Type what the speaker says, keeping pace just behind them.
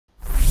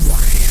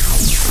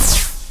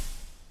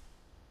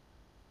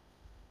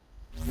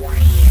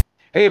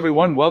Hey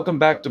everyone, welcome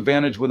back to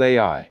Vantage with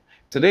AI.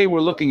 Today we're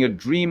looking at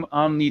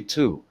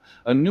DreamOmni2,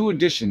 a new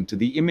addition to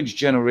the image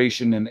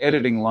generation and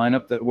editing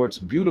lineup that works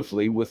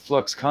beautifully with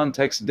Flux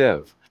Kontext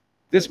Dev.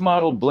 This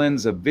model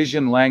blends a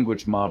vision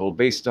language model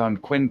based on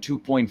Qwen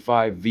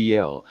 2.5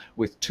 VL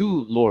with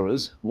two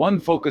LoRAs, one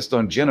focused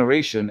on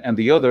generation and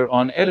the other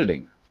on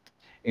editing.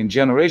 In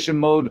generation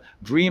mode,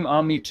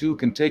 DreamOmni2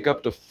 can take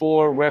up to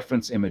 4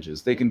 reference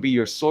images. They can be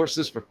your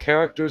sources for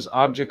characters,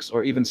 objects,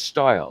 or even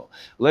style,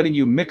 letting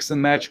you mix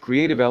and match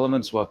creative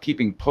elements while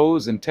keeping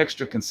pose and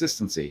texture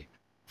consistency.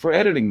 For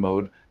editing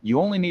mode, you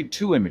only need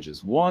 2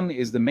 images. One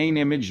is the main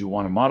image you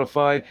want to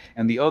modify,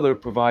 and the other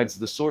provides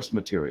the source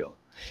material.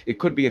 It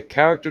could be a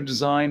character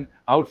design,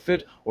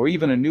 outfit, or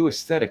even a new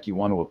aesthetic you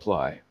want to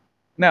apply.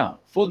 Now,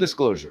 full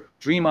disclosure,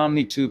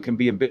 DreamOmni2 can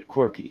be a bit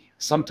quirky.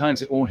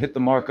 Sometimes it won't hit the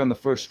mark on the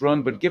first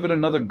run, but give it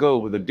another go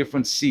with a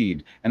different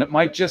seed, and it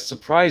might just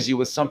surprise you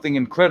with something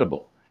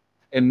incredible.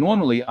 And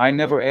normally, I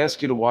never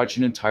ask you to watch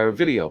an entire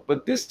video,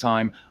 but this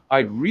time,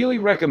 I'd really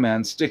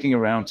recommend sticking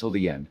around till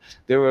the end.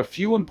 There are a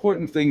few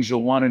important things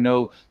you'll want to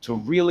know to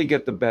really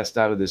get the best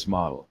out of this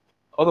model.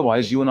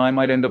 Otherwise, you and I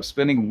might end up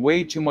spending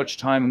way too much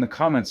time in the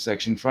comments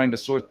section trying to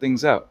sort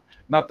things out.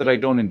 Not that I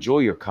don't enjoy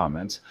your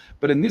comments,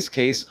 but in this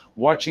case,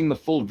 watching the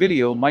full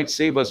video might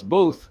save us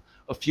both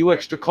a few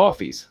extra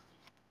coffees.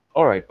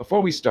 Alright,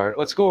 before we start,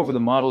 let's go over the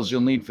models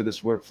you'll need for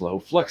this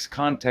workflow. Flux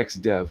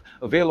Kontext Dev,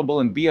 available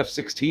in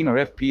BF16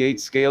 or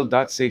FP8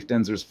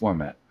 scale.safetensors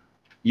format.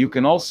 You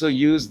can also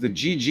use the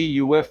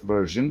GGUF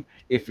version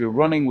if you're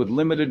running with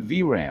limited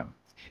VRAM.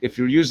 If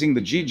you're using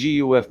the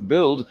GGUF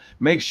build,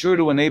 make sure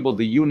to enable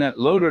the UNet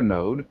loader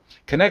node,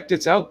 connect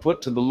its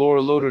output to the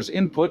LoRa loader's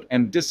input,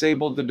 and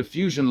disable the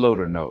diffusion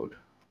loader node.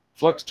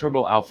 Flux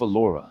Turbo Alpha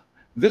LoRa.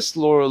 This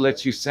LoRa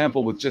lets you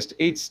sample with just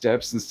 8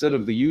 steps instead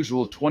of the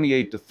usual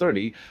 28 to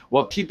 30,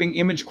 while keeping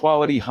image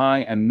quality high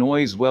and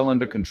noise well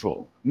under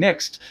control.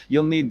 Next,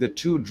 you'll need the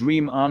 2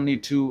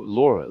 DreamOmni2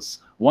 LoRAs,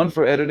 one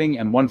for editing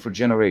and one for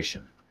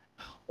generation.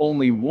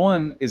 Only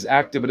one is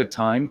active at a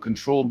time,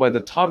 controlled by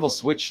the toggle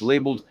switch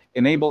labeled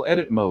Enable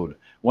Edit Mode.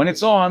 When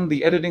it's on,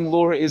 the editing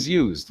LoRa is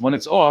used. When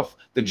it's off,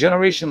 the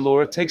generation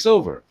LoRa takes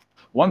over.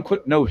 One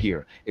quick note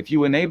here, if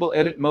you enable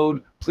Edit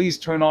Mode, please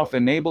turn off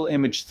Enable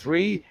Image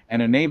 3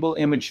 and Enable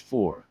Image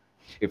 4.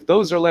 If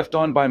those are left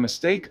on by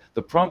mistake,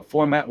 the prompt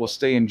format will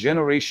stay in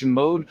generation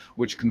mode,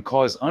 which can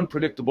cause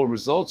unpredictable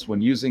results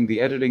when using the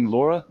editing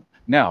LoRa.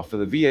 Now, for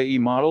the VAE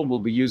model, we'll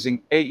be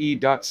using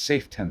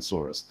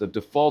AE.safetensors, the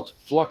default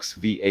Flux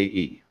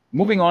VAE.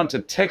 Moving on to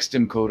text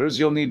encoders,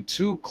 you'll need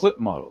 2 clip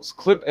models,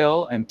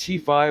 Clip-L and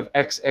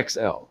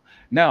T5XXL.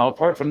 Now,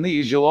 apart from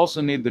these, you'll also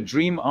need the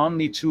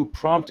DreamOmni2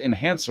 Prompt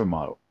Enhancer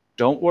model.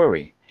 Don't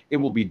worry, it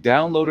will be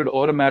downloaded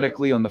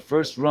automatically on the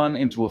first run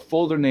into a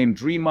folder named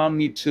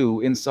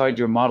DreamOmni2 inside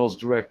your models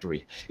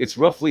directory. It's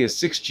roughly a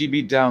 6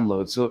 GB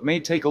download, so it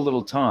may take a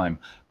little time,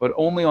 but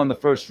only on the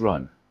first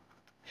run.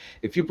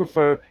 If you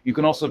prefer, you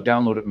can also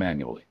download it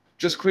manually.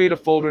 Just create a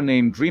folder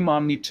named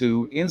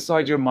DreamOmni2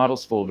 inside your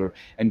models folder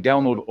and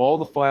download all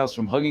the files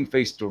from Hugging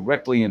Face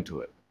directly into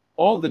it.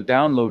 All the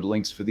download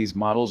links for these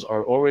models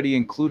are already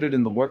included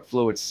in the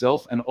workflow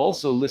itself and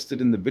also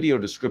listed in the video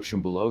description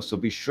below, so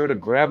be sure to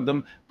grab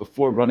them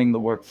before running the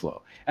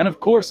workflow. And of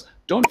course,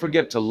 don't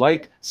forget to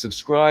like,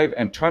 subscribe,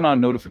 and turn on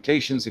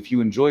notifications if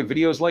you enjoy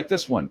videos like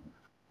this one.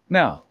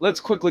 Now, let's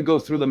quickly go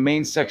through the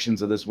main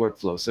sections of this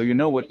workflow so you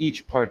know what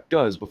each part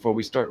does before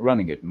we start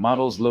running it.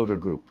 Models Loader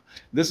Group.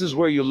 This is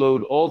where you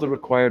load all the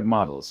required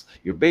models.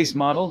 Your base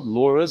model,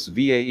 LoRAs,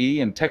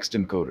 VAE, and text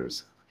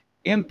encoders.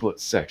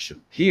 Input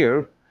section.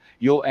 Here,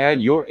 you'll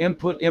add your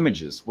input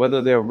images,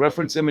 whether they're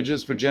reference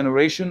images for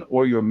generation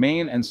or your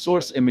main and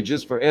source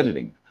images for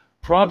editing.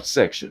 Prompt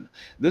section.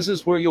 This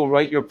is where you'll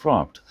write your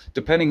prompt,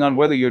 depending on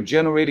whether you're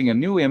generating a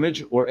new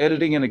image or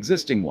editing an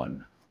existing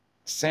one.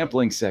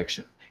 Sampling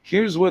section.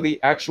 Here's where the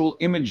actual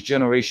image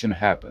generation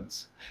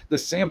happens. The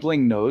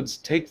sampling nodes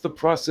take the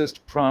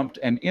processed prompt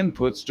and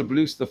inputs to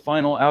produce the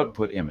final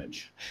output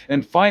image.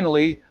 And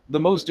finally, the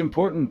most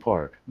important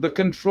part, the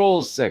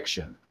controls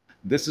section.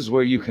 This is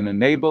where you can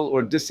enable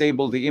or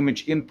disable the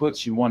image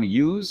inputs you want to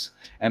use,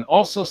 and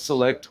also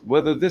select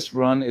whether this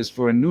run is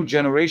for a new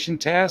generation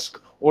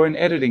task or an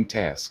editing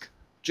task.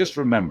 Just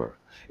remember,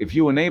 if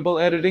you enable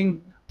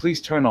editing,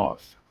 please turn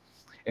off.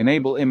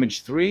 Enable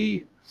image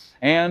 3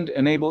 and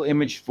enable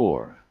image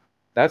 4.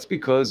 That's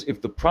because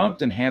if the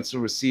prompt enhancer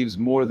receives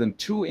more than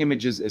 2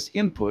 images as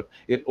input,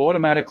 it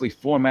automatically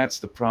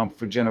formats the prompt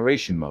for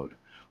generation mode.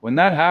 When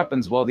that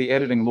happens while the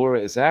editing LoRa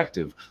is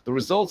active, the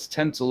results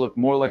tend to look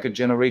more like a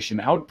generation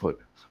output,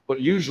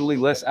 but usually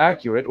less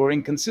accurate or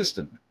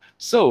inconsistent.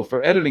 So,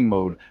 for editing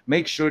mode,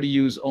 make sure to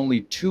use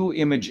only 2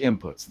 image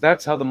inputs.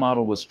 That's how the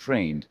model was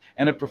trained,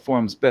 and it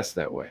performs best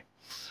that way.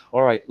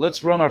 Alright,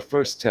 let's run our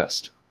first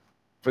test.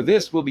 For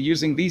this, we'll be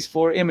using these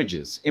 4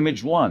 images.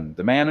 Image 1,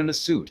 the man in a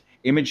suit.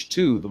 Image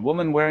 2, the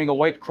woman wearing a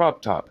white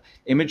crop top.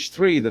 Image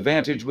 3, the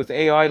Vantage with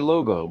AI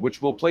logo, which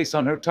we'll place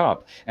on her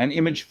top. And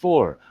Image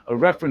 4, a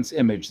reference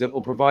image that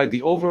will provide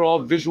the overall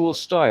visual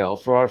style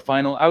for our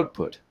final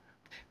output.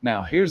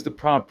 Now, here's the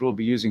prompt we'll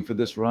be using for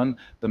this run.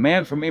 The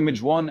man from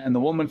image 1 and the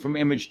woman from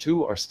image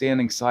 2 are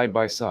standing side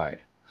by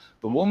side.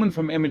 The woman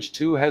from image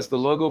 2 has the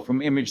logo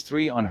from image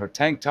 3 on her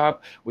tank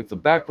top with the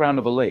background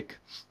of a lake.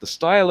 The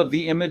style of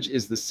the image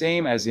is the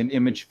same as in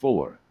image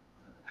 4.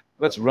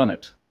 Let's run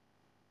it.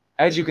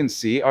 As you can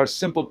see, our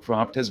simple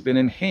prompt has been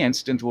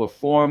enhanced into a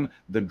form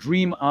the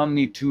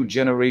DreamOmni2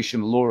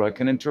 generation LoRA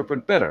can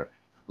interpret better.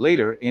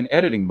 Later, in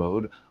editing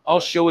mode, I'll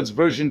show its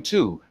version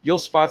 2. You'll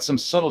spot some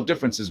subtle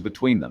differences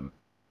between them.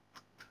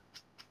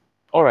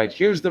 Alright,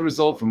 here's the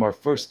result from our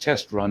first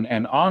test run,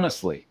 and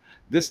honestly,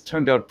 this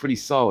turned out pretty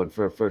solid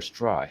for a first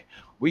try.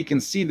 We can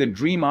see that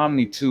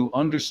DreamOmni2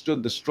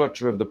 understood the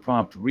structure of the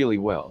prompt really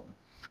well.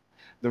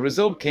 The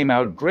result came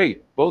out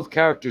great. Both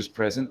characters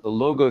present, the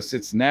logo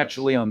sits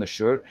naturally on the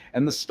shirt,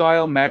 and the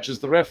style matches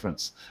the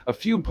reference. A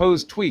few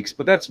pose tweaks,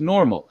 but that's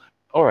normal.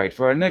 Alright,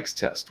 for our next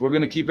test, we're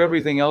going to keep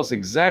everything else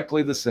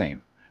exactly the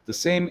same. The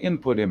same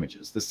input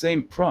images, the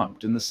same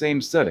prompt, and the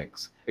same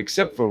settings.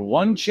 Except for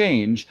one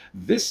change,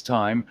 this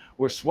time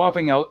we're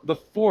swapping out the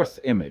fourth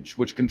image,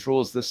 which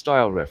controls the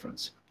style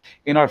reference.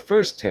 In our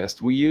first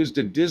test, we used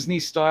a Disney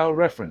style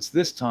reference.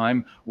 This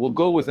time, we'll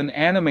go with an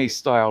anime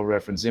style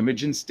reference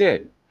image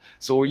instead.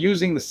 So we're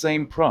using the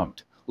same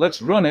prompt.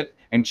 Let's run it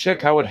and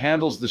check how it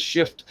handles the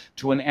shift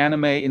to an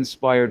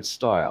anime-inspired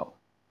style.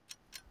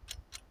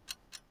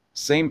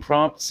 Same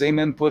prompt, same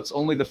inputs,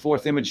 only the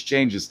fourth image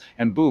changes,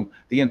 and boom,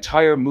 the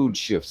entire mood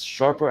shifts.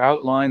 Sharper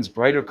outlines,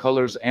 brighter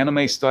colors,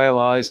 anime style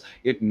eyes.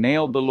 It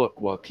nailed the look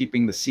while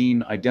keeping the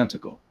scene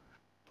identical.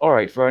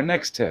 Alright, for our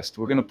next test,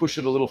 we're going to push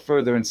it a little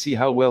further and see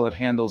how well it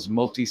handles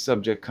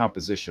multi-subject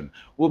composition.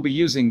 We'll be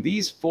using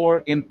these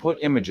 4 input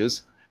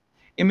images.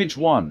 Image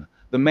 1,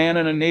 the man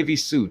in a navy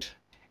suit.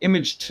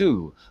 Image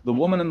 2, the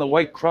woman in the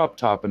white crop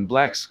top and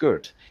black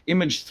skirt.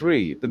 Image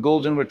 3, the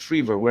golden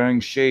retriever wearing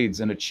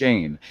shades and a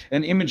chain.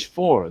 And image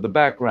 4, the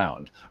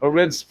background, a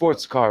red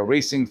sports car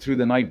racing through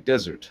the night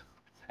desert.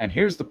 And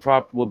here's the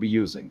prompt we'll be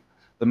using.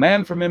 The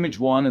man from image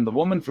 1 and the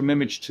woman from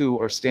image 2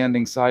 are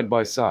standing side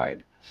by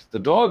side. The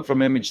dog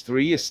from image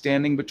 3 is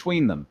standing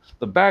between them.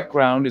 The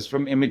background is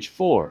from image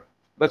 4.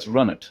 Let's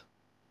run it.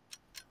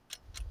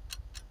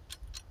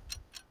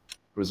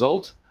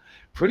 Result?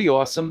 Pretty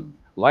awesome.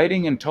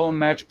 Lighting and tone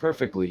match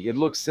perfectly. It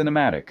looks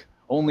cinematic.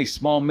 Only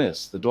small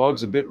miss. The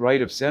dog's a bit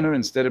right of center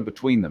instead of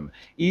between them.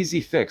 Easy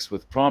fix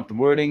with prompt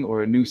wording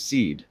or a new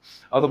seed.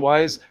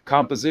 Otherwise,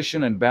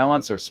 composition and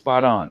balance are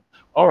spot on.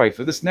 Alright,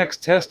 for this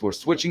next test, we're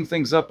switching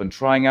things up and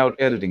trying out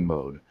editing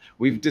mode.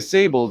 We've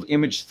disabled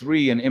image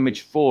 3 and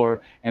image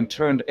 4 and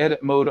turned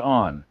edit mode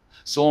on.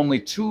 So only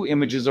 2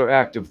 images are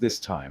active this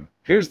time.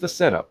 Here's the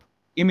setup.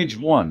 Image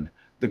 1.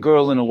 The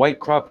girl in a white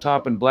crop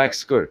top and black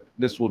skirt.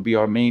 This will be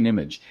our main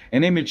image.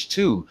 And image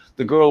 2,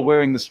 the girl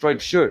wearing the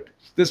striped shirt.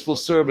 This will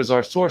serve as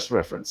our source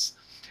reference.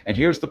 And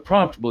here's the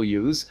prompt we'll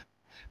use.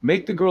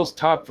 Make the girl's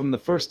top from the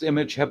first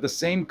image have the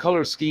same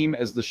color scheme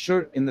as the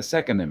shirt in the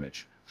second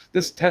image.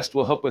 This test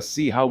will help us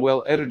see how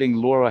well editing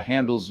LoRA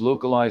handles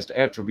localized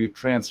attribute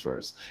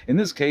transfers. In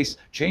this case,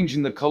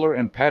 changing the color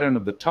and pattern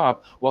of the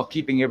top while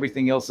keeping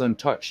everything else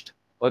untouched.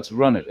 Let's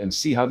run it and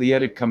see how the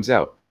edit comes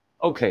out.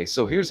 Okay,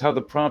 so here's how the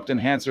prompt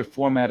enhancer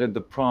formatted the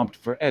prompt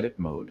for edit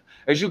mode.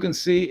 As you can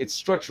see, it's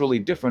structurally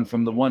different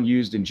from the one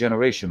used in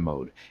generation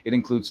mode. It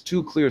includes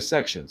 2 clear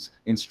sections: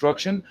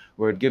 instruction,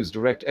 where it gives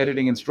direct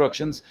editing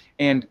instructions,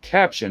 and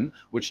caption,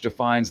 which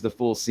defines the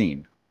full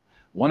scene.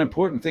 One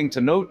important thing to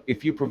note,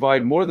 if you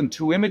provide more than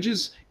 2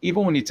 images,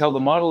 even when you tell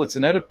the model it's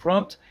an edit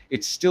prompt,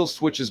 it still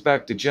switches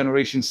back to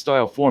generation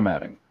style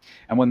formatting.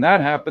 And when that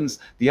happens,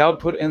 the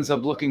output ends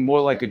up looking more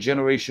like a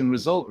generation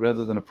result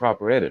rather than a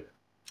proper edit.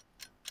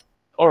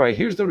 Alright,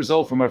 here's the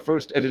result from our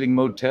first editing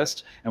mode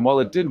test, and while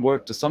it did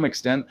work to some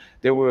extent,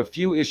 there were a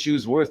few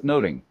issues worth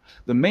noting.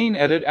 The main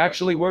edit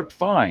actually worked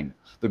fine.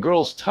 The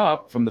girl's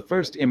top from the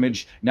first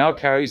image now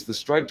carries the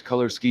striped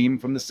color scheme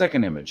from the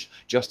second image,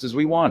 just as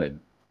we wanted.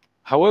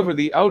 However,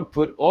 the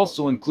output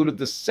also included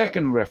the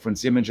second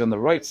reference image on the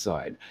right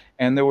side,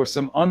 and there were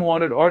some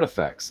unwanted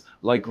artifacts,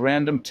 like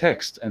random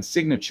text and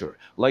signature,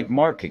 like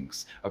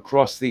markings,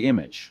 across the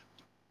image.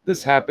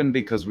 This happened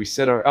because we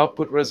set our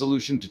output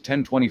resolution to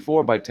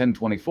 1024 by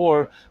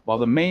 1024, while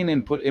the main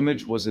input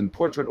image was in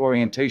portrait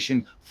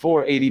orientation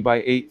 480 by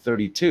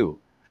 832.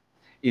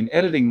 In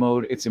editing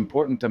mode, it's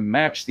important to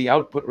match the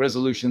output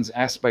resolution's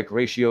aspect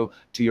ratio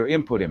to your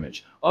input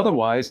image.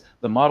 Otherwise,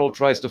 the model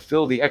tries to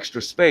fill the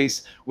extra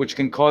space, which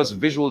can cause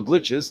visual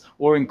glitches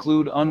or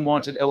include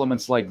unwanted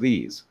elements like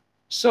these.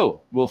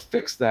 So, we'll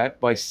fix that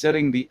by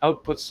setting the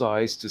output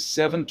size to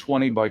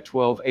 720 by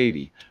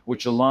 1280,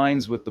 which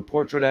aligns with the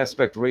portrait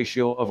aspect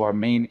ratio of our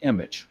main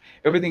image.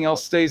 Everything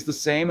else stays the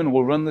same, and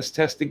we'll run this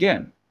test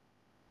again.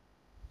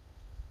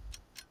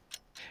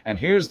 And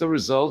here's the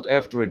result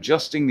after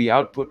adjusting the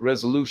output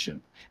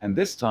resolution. And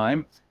this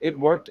time, it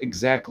worked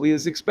exactly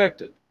as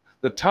expected.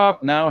 The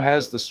top now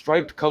has the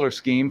striped color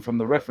scheme from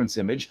the reference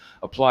image,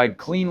 applied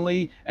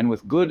cleanly and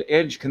with good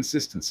edge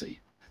consistency.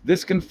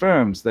 This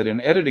confirms that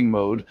in editing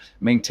mode,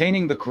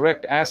 maintaining the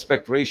correct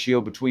aspect ratio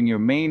between your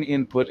main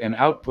input and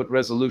output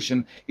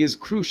resolution is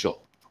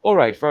crucial.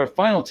 Alright, for our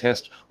final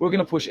test, we're going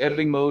to push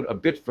editing mode a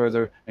bit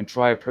further and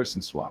try a person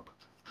swap.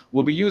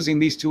 We'll be using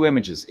these two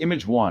images.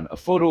 Image 1, a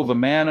photo of a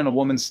man and a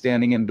woman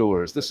standing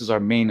indoors. This is our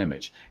main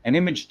image. And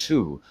image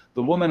 2,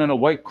 the woman in a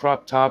white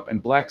crop top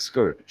and black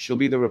skirt. She'll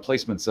be the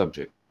replacement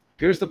subject.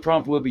 Here's the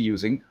prompt we'll be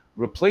using.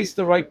 Replace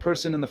the right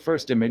person in the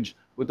first image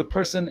with the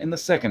person in the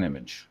second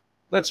image.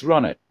 Let's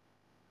run it.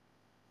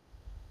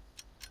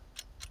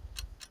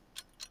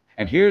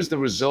 And here's the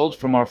result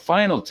from our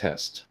final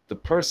test, the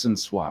person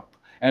swap.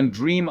 And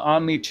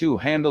DreamOmni2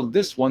 handled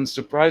this one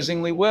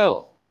surprisingly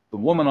well. The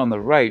woman on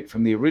the right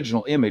from the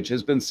original image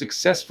has been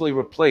successfully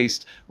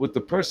replaced with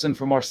the person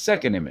from our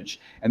second image,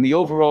 and the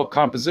overall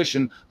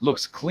composition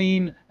looks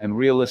clean and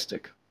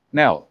realistic.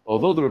 Now,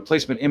 although the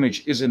replacement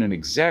image isn't an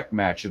exact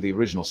match of the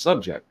original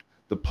subject,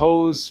 the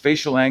pose,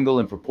 facial angle,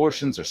 and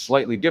proportions are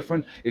slightly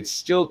different, it's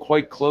still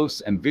quite close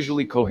and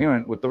visually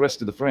coherent with the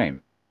rest of the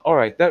frame.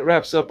 Alright, that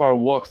wraps up our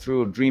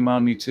walkthrough of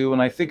DreamOmni2,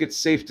 and I think it's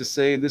safe to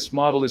say this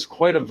model is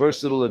quite a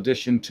versatile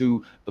addition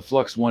to the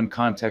Flux.1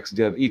 Kontext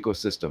Dev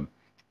ecosystem.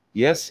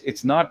 Yes,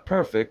 it's not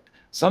perfect.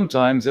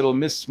 Sometimes it'll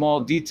miss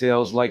small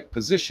details like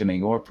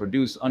positioning or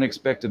produce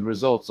unexpected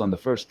results on the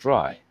first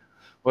try.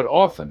 But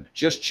often,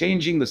 just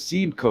changing the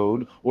seed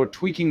code or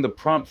tweaking the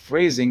prompt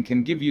phrasing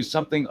can give you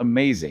something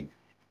amazing.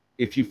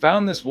 If you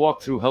found this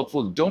walkthrough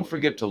helpful, don't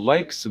forget to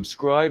like,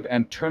 subscribe,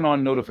 and turn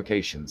on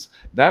notifications.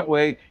 That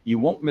way, you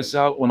won't miss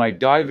out when I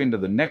dive into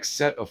the next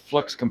set of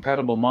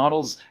Flux-compatible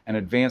models and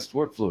advanced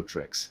workflow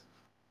tricks.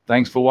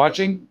 Thanks for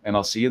watching, and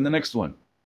I'll see you in the next one.